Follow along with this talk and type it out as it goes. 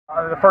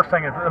The first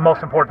thing, the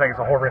most important thing is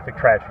a horrific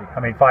tragedy. I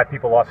mean, 5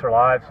 people lost their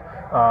lives,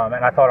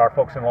 and I thought our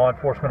folks in law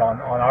enforcement on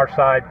our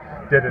side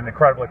did an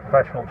incredibly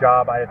professional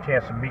job. I had a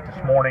chance to meet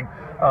this morning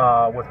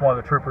with one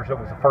of the troopers that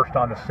was the first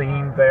on the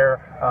scene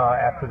there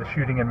after the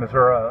shooting in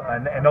Missouri,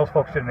 and those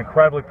folks did an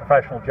incredibly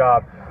professional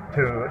job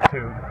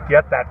to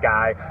get that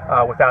guy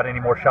without any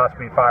more shots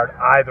being fired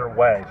either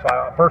way.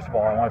 So first of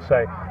all, I want to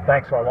say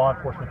thanks to our law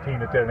enforcement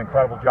team that did an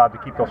incredible job to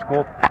keep those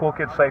school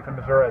kids safe in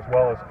Missouri, as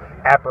well as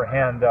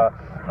apprehend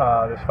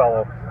this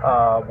fellow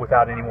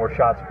without any more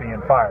shots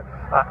being fired.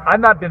 I've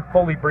not been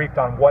fully briefed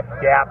on what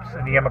gaps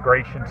in the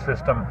immigration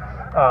system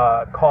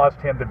caused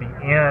him to be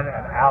in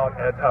and out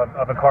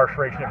of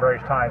incarceration at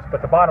various times,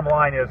 but the bottom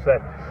line is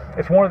that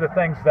it's one of the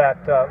things that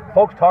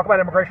folks talk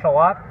about immigration a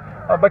lot,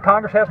 but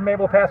Congress hasn't been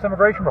able to pass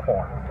immigration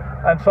reform.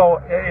 And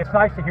so it's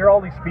nice to hear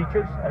all these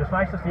speeches, and it's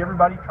nice to see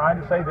everybody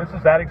trying to say this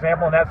is that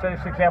example and that's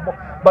this example,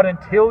 but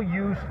until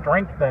you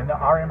strengthen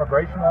our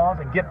immigration laws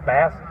and get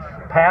past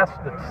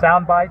the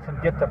sound bites and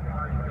get to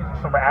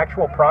some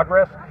actual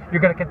progress,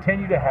 you're going to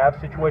continue to have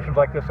situations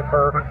like this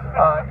occur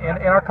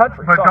in our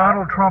country. But so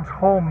Donald Trump's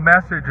whole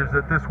message is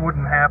that this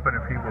wouldn't happen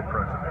if he were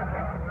president.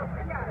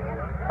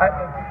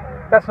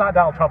 That's not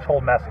Donald Trump's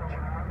whole message.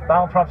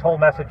 Donald Trump's whole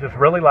message is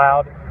really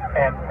loud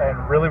and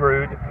really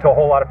rude to a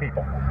whole lot of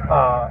people.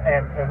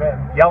 And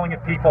then yelling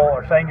at people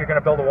or saying you're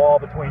going to build a wall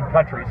between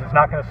countries is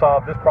not going to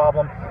solve this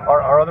problem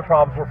or other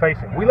problems we're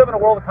facing. We live in a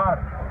world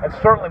economy, and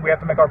certainly we have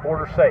to make our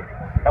borders safe.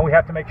 And we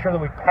have to make sure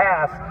that we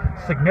pass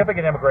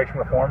significant immigration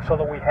reform so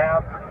that we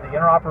have the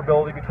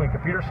interoperability between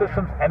computer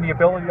systems and the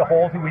ability to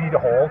hold who we need to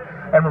hold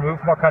and remove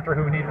from our country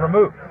who we need to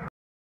remove.